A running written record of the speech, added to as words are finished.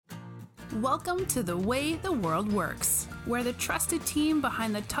Welcome to The Way the World Works, where the trusted team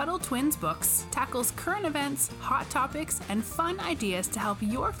behind the Tuttle Twins books tackles current events, hot topics, and fun ideas to help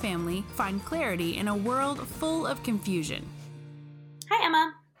your family find clarity in a world full of confusion. Hi,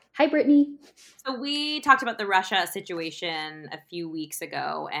 Emma. Hi, Brittany. So we talked about the Russia situation a few weeks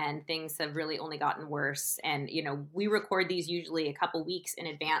ago, and things have really only gotten worse. And, we record these usually a couple weeks in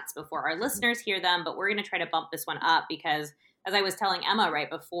advance before our listeners hear them, but we're going to try to bump this one up because, as I was telling Emma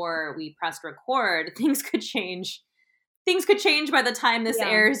right before we pressed record, things could change. Things could change by the time this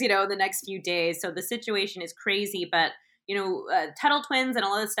airs, in the next few days. So the situation is crazy, but Tuttle Twins and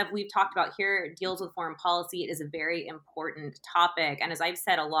all of the stuff we've talked about here deals with foreign policy. It is a very important topic. And as I've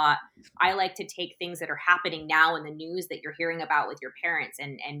said a lot, I like to take things that are happening now in the news that you're hearing about with your parents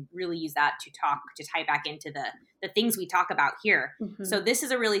and really use that to tie back into the things we talk about here. Mm-hmm. So this is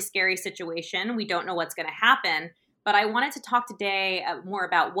a really scary situation. We don't know what's going to happen. But I wanted to talk today more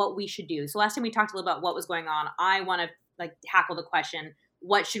about what we should do. So last time we talked a little about what was going on. I want to tackle the question,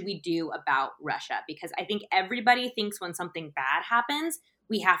 what should we do about Russia? Because I think everybody thinks when something bad happens,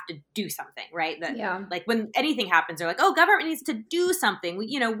 we have to do something, right? Like when anything happens, they're like, oh, government needs to do something.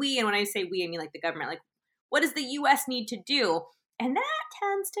 We, and when I say we, I mean like the government, like what does the U.S. need to do? And that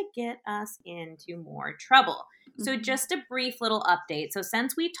tends to get us into more trouble. Mm-hmm. So just a brief little update. So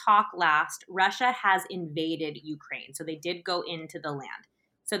since we talked last, Russia has invaded Ukraine. So they did go into the land.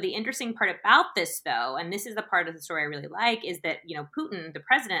 So the interesting part about this, though, and this is the part of the story I really like, is that, Putin, the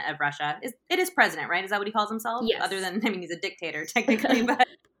president of Russia, is president, right? Is that what he calls himself? Yes. Other than, he's a dictator, technically. But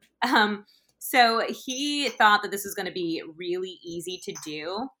so he thought that this was going to be really easy to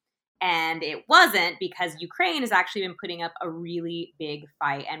do. And it wasn't, because Ukraine has actually been putting up a really big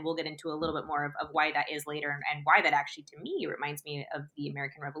fight. And we'll get into a little bit more of why that is later and why that actually, to me, reminds me of the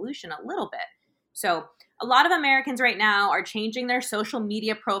American Revolution a little bit. So a lot of Americans right now are changing their social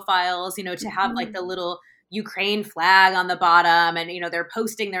media profiles, to have like the little Ukraine flag on the bottom and, they're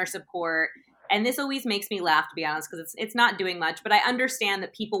posting their support. And this always makes me laugh, to be honest, because it's not doing much. But I understand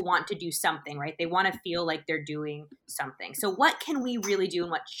that people want to do something, right? They want to feel like they're doing something. So what can we really do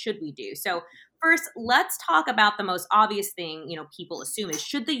and what should we do? So first, let's talk about the most obvious thing, people assume is,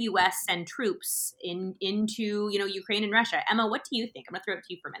 should the U.S. send troops into, Ukraine and Russia? Emma, what do you think? I'm going to throw it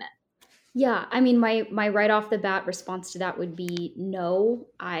to you for a minute. Yeah, I mean, my right off the bat response to that would be no.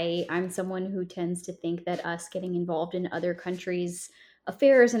 I'm someone who tends to think that us getting involved in other countries'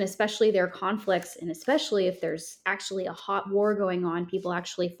 affairs, and especially their conflicts, and especially if there's actually a hot war going on, people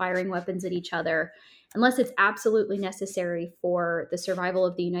actually firing weapons at each other, unless it's absolutely necessary for the survival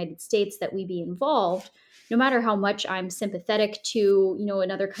of the United States that we be involved, no matter how much I'm sympathetic to,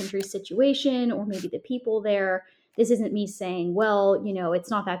 another country's situation or maybe the people there. This isn't me saying, well,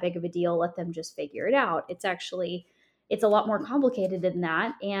 it's not that big of a deal. Let them just figure it out. It's a lot more complicated than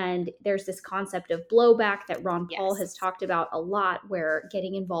that. And there's this concept of blowback that Ron Paul has talked about a lot, where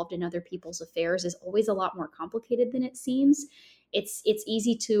getting involved in other people's affairs is always a lot more complicated than it seems. It's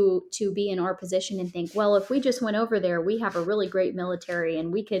easy to be in our position and think, well, if we just went over there, we have a really great military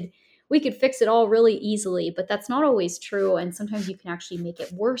and we could fix it all really easily. But that's not always true. And sometimes you can actually make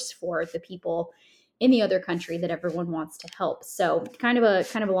it worse for the people in the other country that everyone wants to help. So kind of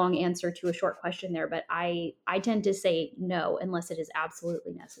a long answer to a short question there, but I tend to say no, unless it is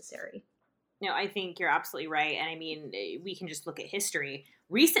absolutely necessary. No, I think you're absolutely right. And I mean, we can just look at history,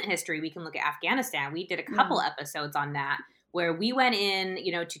 recent history. We can look at Afghanistan. We did a couple episodes on that, where we went in,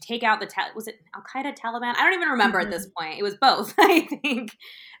 to take out was it Al-Qaeda, Taliban? I don't even remember at this point. It was both, I think.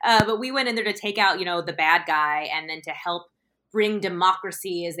 But we went in there to take out, the bad guy, and then to help bring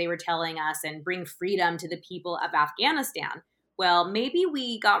democracy, as they were telling us, and bring freedom to the people of Afghanistan. Well, maybe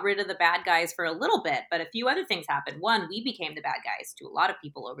we got rid of the bad guys for a little bit, but a few other things happened. One, we became the bad guys to a lot of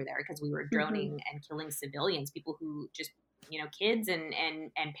people over there because we were droning and killing civilians, people who just, kids and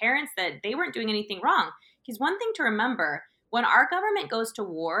parents, that they weren't doing anything wrong. Because one thing to remember, when our government goes to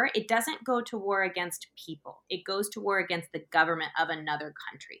war, it doesn't go to war against people. It goes to war against the government of another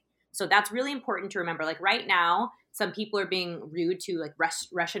country. So that's really important to remember. Like right now, some people are being rude to like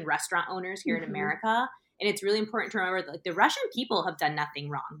Russian restaurant owners here in America. And it's really important to remember that like the Russian people have done nothing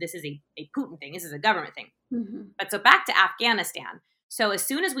wrong. This is a Putin thing. This is a government thing. Mm-hmm. But so back to Afghanistan. So as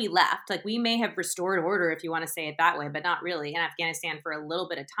soon as we left, like we may have restored order, if you want to say it that way, but not really, in Afghanistan for a little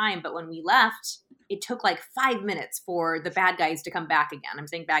bit of time. But when we left, it took like 5 minutes for the bad guys to come back again. I'm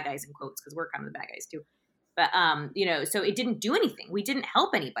saying bad guys in quotes because we're kind of the bad guys too. But, so it didn't do anything. We didn't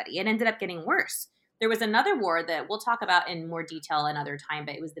help anybody. It ended up getting worse. There was another war that we'll talk about in more detail another time,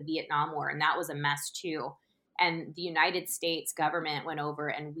 but it was the Vietnam War, and that was a mess too. and the United States government went over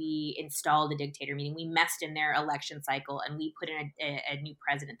and we installed a dictator, meaning we messed in their election cycle and we put in a new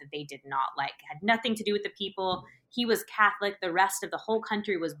president that they did not like. It had nothing to do with the people. He was Catholic. The rest of the whole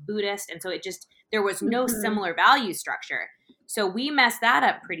country was Buddhist. And so there was no similar value structure. So we messed that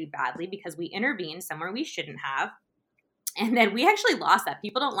up pretty badly because we intervened somewhere we shouldn't have. And then we actually lost that.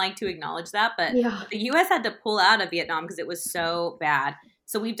 People don't like to acknowledge that, but the U.S. had to pull out of Vietnam because it was so bad.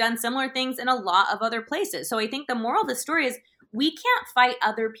 So we've done similar things in a lot of other places. So I think the moral of the story is we can't fight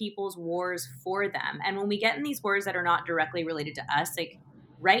other people's wars for them. And when we get in these wars that are not directly related to us, like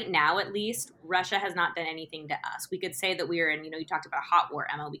right now at least, Russia has not done anything to us. We could say that we are in, you talked about a hot war,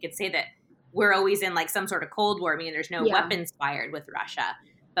 Emma. We could say that we're always in like some sort of Cold War, meaning there's no weapons fired with Russia.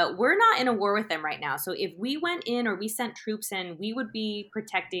 But we're not in a war with them right now. So if we went in or we sent troops in, we would be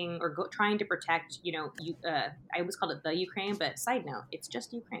protecting or trying to protect, I always called it the Ukraine, but side note, it's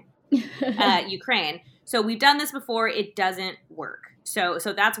just Ukraine. Ukraine. So we've done this before. It doesn't work. So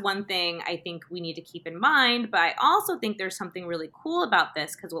that's one thing I think we need to keep in mind. But I also think there's something really cool about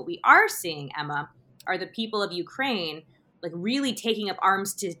this because what we are seeing, Emma, are the people of Ukraine like really taking up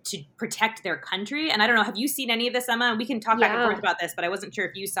arms to protect their country. And I don't know, have you seen any of this, Emma? We can talk back and forth about this, but I wasn't sure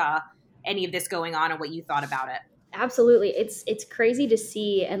if you saw any of this going on and what you thought about it. Absolutely. It's crazy to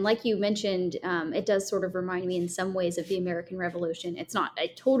see. And like you mentioned, it does sort of remind me in some ways of the American Revolution. It's not a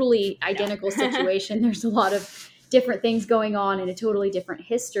totally identical situation. There's a lot of different things going on in a totally different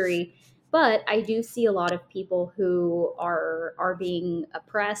history. But I do see a lot of people who are being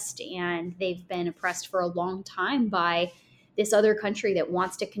oppressed, and they've been oppressed for a long time by this other country that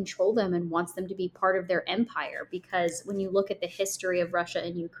wants to control them and wants them to be part of their empire. Because when you look at the history of Russia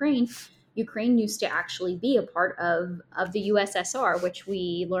and Ukraine used to actually be a part of the USSR, which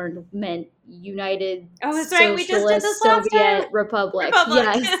we learned meant United Socialist Soviet Republic.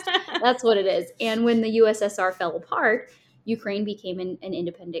 Yes, that's what it is. And when the USSR fell apart, Ukraine became an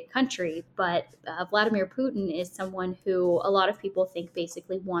independent country. But Vladimir Putin is someone who a lot of people think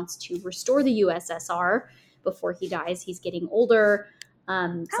basically wants to restore the USSR before he dies. He's getting older.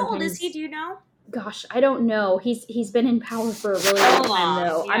 How old is he? Do you know? Gosh, I don't know. He's been in power for a really long time,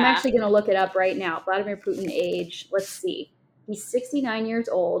 though. Yeah. I'm actually going to look it up right now. Vladimir Putin age. Let's see. He's 69 years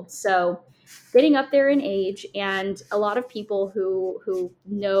old, so getting up there in age. And a lot of people who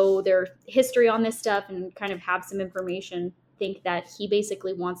know their history on this stuff and kind of have some information think that he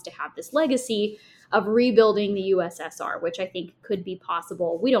basically wants to have this legacy of rebuilding the USSR, which I think could be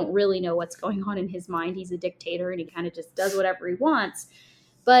possible. We don't really know what's going on in his mind. He's a dictator and he kind of just does whatever he wants.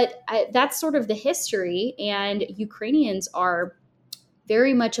 But that's sort of the history, and Ukrainians are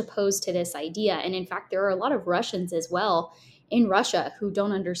very much opposed to this idea. And in fact, there are a lot of Russians as well in Russia who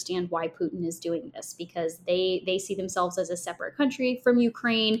don't understand why Putin is doing this, because they see themselves as a separate country from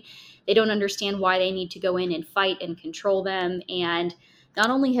Ukraine. They don't understand why they need to go in and fight and control them. And not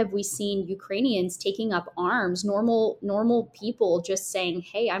only have we seen Ukrainians taking up arms, normal people just saying,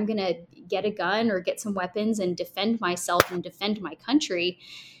 hey, I'm going to get a gun or get some weapons and defend myself and defend my country.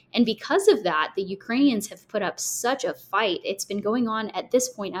 And because of that, the Ukrainians have put up such a fight. It's been going on at this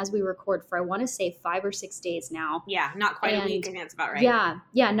point as we record for, I want to say, 5 or 6 days now. Yeah, not quite a week. I think that's about right.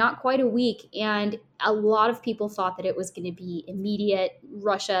 Yeah, not quite a week. And a lot of people thought that it was going to be immediate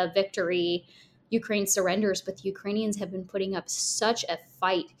Russia victory, Ukraine surrenders, but the Ukrainians have been putting up such a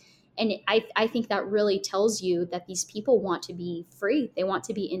fight. And I think that really tells you that these people want to be free. They want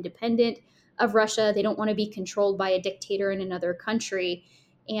to be independent of Russia. They don't want to be controlled by a dictator in another country.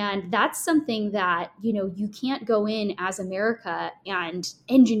 And that's something that, you can't go in as America and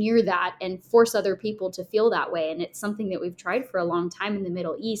engineer that and force other people to feel that way. And it's something that we've tried for a long time in the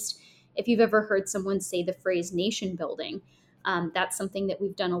Middle East. If you've ever heard someone say the phrase nation building, that's something that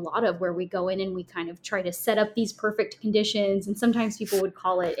we've done a lot of, where we go in and we kind of try to set up these perfect conditions. And sometimes people would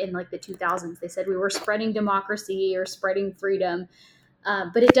call it, in like the 2000s, they said we were spreading democracy or spreading freedom.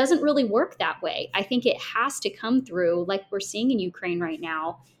 But it doesn't really work that way. I think it has to come through, like we're seeing in Ukraine right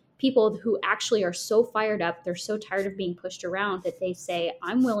now, people who actually are so fired up, they're so tired of being pushed around that they say,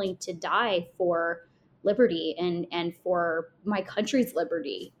 I'm willing to die for liberty and for my country's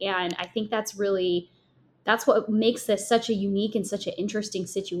liberty. And I think that's what makes this such a unique and such an interesting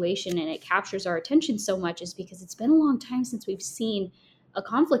situation. And it captures our attention so much, is because it's been a long time since we've seen a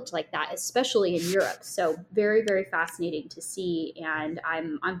conflict like that, especially in Europe. So very, very fascinating to see. And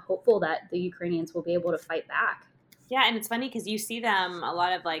I'm hopeful that the Ukrainians will be able to fight back. Yeah, and it's funny because you see them a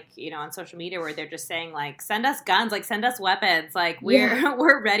lot of on social media where they're just saying send us guns, send us weapons,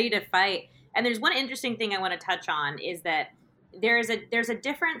 we're ready to fight. And there's one interesting thing I want to touch on is that there's a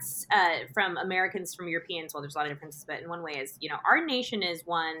difference from Americans from Europeans. Well, there's a lot of differences, but in one way is, our nation is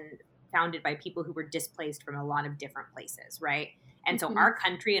one founded by people who were displaced from a lot of different places, right? And so our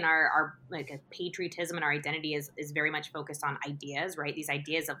country and our like a patriotism and our identity is very much focused on ideas, right? These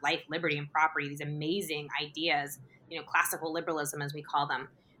ideas of life, liberty, and property, these amazing ideas, classical liberalism as we call them.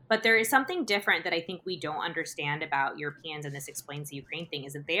 But there is something different that I think we don't understand about Europeans, and this explains the Ukraine thing,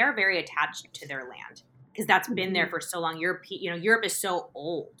 is that they are very attached to their land because that's been there for so long. Europe is so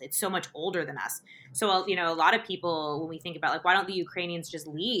old. It's so much older than us. So, a lot of people, when we think about like, why don't the Ukrainians just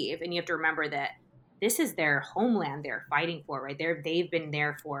leave? And you have to remember that this is their homeland they're fighting for, right? They've been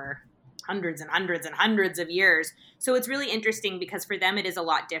there for hundreds and hundreds and hundreds of years. So it's really interesting because for them, it is a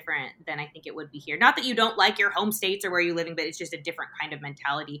lot different than I think it would be here. Not that you don't like your home states or where you're living, but it's just a different kind of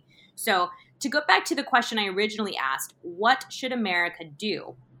mentality. So to go back to the question I originally asked, what should America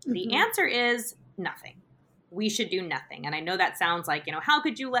do? The answer is nothing. We should do nothing. And I know that sounds like, how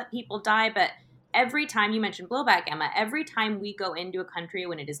could you let people die? But every time, you mentioned blowback, Emma, every time we go into a country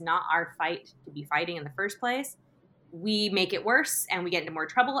when it is not our fight to be fighting in the first place, we make it worse and we get into more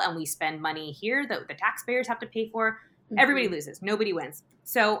trouble and we spend money here that the taxpayers have to pay for. Everybody loses. Nobody wins.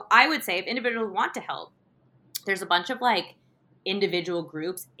 So I would say if individuals want to help, there's a bunch of like individual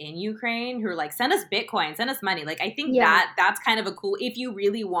groups in Ukraine who are like, send us Bitcoin, send us money. Like, I think that's kind of a cool, if you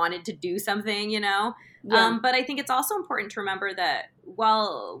really wanted to do something, but I think it's also important to remember that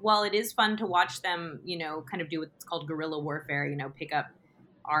while it is fun to watch them, kind of do what's called guerrilla warfare, pick up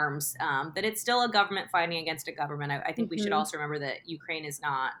arms, that it's still a government fighting against a government. I think we should also remember that Ukraine is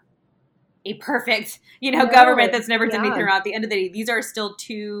not a perfect, government that's never done anything wrong. At the end of the day, these are still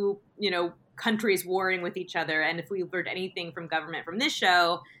two, countries warring with each other. And if we've learned anything from government from this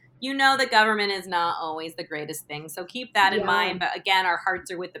show, the government is not always the greatest thing. So keep that in mind. But again, our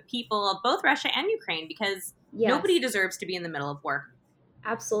hearts are with the people of both Russia and Ukraine because nobody deserves to be in the middle of war.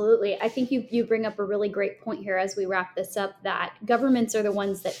 Absolutely. I think you bring up a really great point here as we wrap this up, that governments are the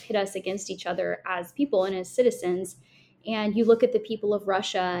ones that pit us against each other as people and as citizens. And you look at the people of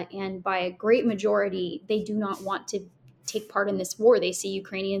Russia, and by a great majority, they do not want to take part in this war. They see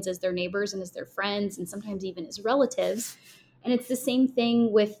Ukrainians as their neighbors and as their friends and sometimes even as relatives. And it's the same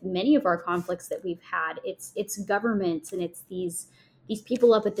thing with many of our conflicts that we've had. It's governments and it's these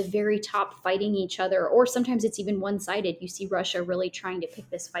people up at the very top fighting each other, or sometimes it's even one-sided. You see Russia really trying to pick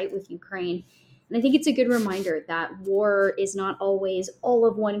this fight with Ukraine. And I think it's a good reminder that war is not always all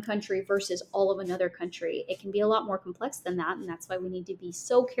of one country versus all of another country. It can be a lot more complex than that, and that's why we need to be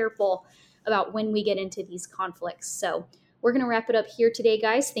so careful about when we get into these conflicts. So we're going to wrap it up here today,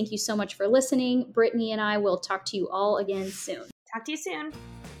 guys. Thank you so much for listening. Brittany and I will talk to you all again soon. Talk to you soon.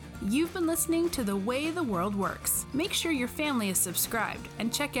 You've been listening to The Way the World Works. Make sure your family is subscribed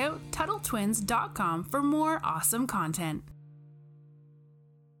and check out TuttleTwins.com for more awesome content.